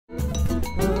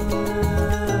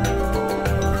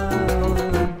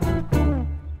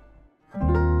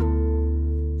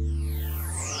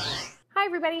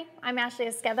I'm Ashley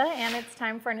Esqueda, and it's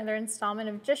time for another installment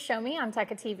of Just Show Me on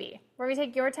Tekka TV, where we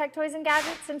take your tech toys and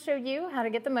gadgets and show you how to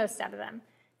get the most out of them.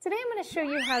 Today I'm going to show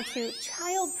you how to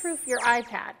child-proof your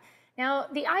iPad. Now,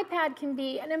 the iPad can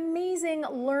be an amazing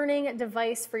learning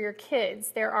device for your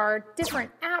kids. There are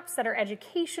different apps that are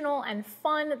educational and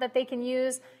fun that they can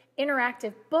use.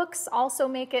 Interactive books also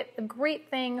make it a great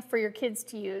thing for your kids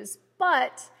to use,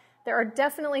 but there are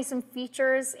definitely some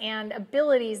features and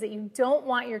abilities that you don't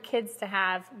want your kids to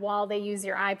have while they use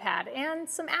your iPad, and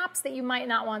some apps that you might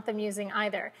not want them using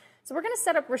either. So we're going to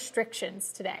set up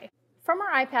restrictions today. From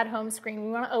our iPad home screen, we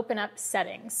want to open up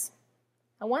Settings.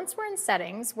 Now, once we're in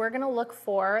Settings, we're going to look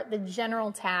for the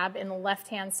General tab in the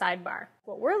left-hand sidebar.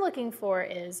 What we're looking for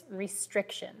is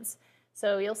Restrictions.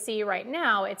 So you'll see right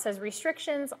now it says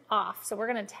Restrictions Off. So we're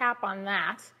going to tap on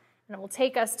that, and it will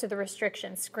take us to the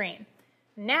restrictions screen.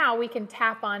 Now we can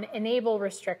tap on Enable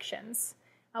Restrictions.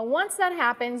 Now, once that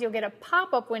happens, you'll get a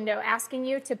pop-up window asking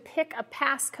you to pick a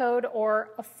passcode or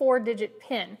a 4-digit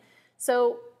PIN.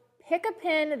 So pick a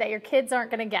PIN that your kids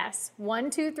aren't going to guess.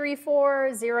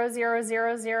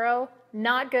 12340000.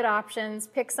 Not good options.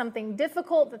 Pick something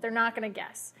difficult that they're not going to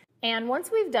guess. And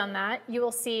once we've done that, you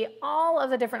will see all of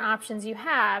the different options you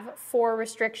have for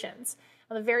restrictions.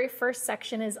 Now, the very first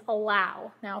section is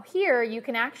Allow. Now here you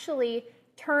can actually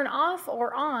turn off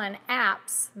or on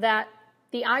apps that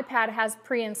the iPad has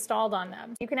pre-installed on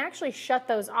them. You can actually shut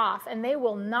those off and they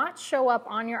will not show up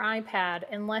on your iPad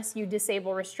unless you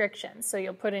disable restrictions. So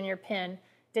you'll put in your PIN,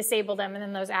 disable them, and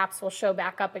then those apps will show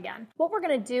back up again. What we're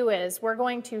going to do is we're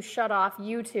going to shut off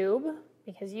YouTube,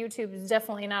 because YouTube is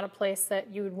definitely not a place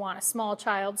that you would want a small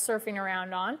child surfing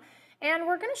around on. And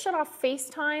we're going to shut off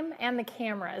FaceTime and the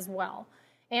camera as well.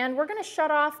 And we're going to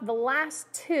shut off the last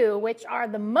two, which are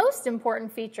the most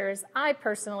important features, I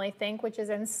personally think, which is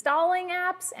installing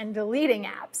apps and deleting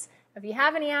apps. If you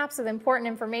have any apps with important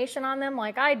information on them,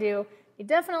 like I do, you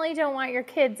definitely don't want your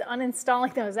kids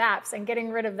uninstalling those apps and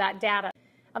getting rid of that data.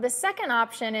 Now, the second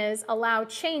option is Allow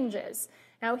Changes.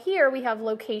 Now here we have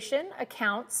Location,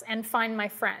 Accounts, and Find My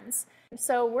Friends.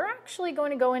 So we're actually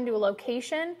going to go into a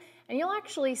location, and you'll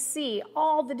actually see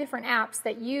all the different apps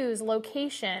that use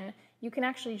location. You can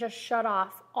actually just shut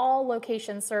off all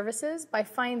location services by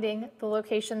finding the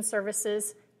Location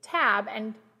Services tab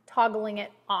and toggling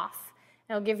it off.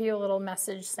 It'll give you a little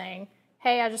message saying,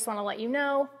 hey, I just want to let you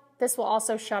know, this will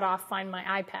also shut off Find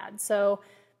My iPad. So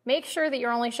make sure that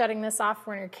you're only shutting this off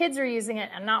when your kids are using it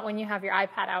and not when you have your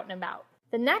iPad out and about.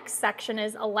 The next section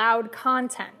is Allowed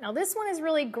Content. Now this one is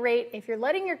really great if you're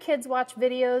letting your kids watch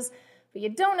videos, but you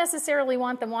don't necessarily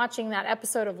want them watching that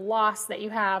episode of Lost that you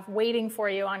have waiting for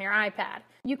you on your iPad.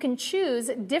 You can choose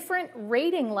different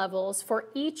rating levels for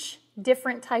each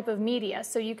different type of media.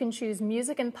 So you can choose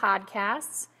music and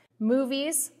podcasts,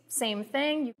 movies, same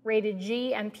thing, rated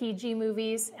G and PG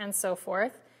movies, and so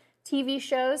forth. TV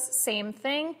shows, same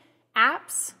thing.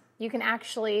 Apps, you can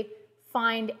actually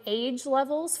find age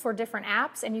levels for different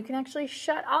apps, and you can actually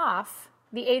shut off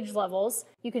the age levels.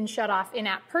 You can shut off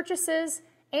in-app purchases,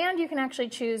 and you can actually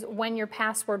choose when your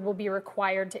password will be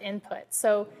required to input.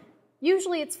 So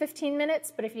usually it's 15 minutes,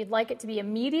 but if you'd like it to be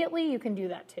immediately, you can do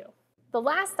that too. The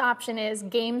last option is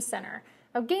Game Center.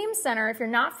 Now, Game Center, if you're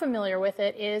not familiar with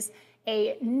it, is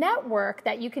a network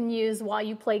that you can use while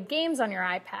you play games on your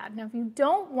iPad. Now, if you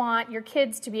don't want your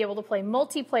kids to be able to play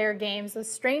multiplayer games with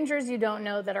strangers you don't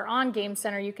know that are on Game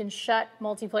Center, you can shut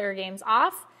multiplayer games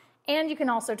off, and you can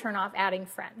also turn off adding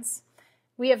friends.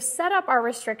 We have set up our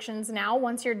restrictions now.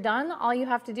 Once you're done, all you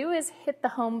have to do is hit the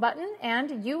home button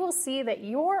and you will see that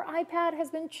your iPad has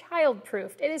been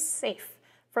child-proofed. It is safe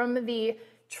from the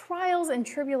trials and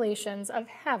tribulations of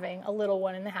having a little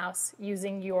one in the house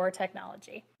using your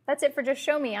technology. That's it for Just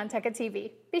Show Me on Tekka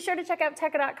TV. Be sure to check out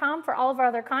tekka.com for all of our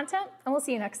other content, and we'll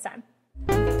see you next time.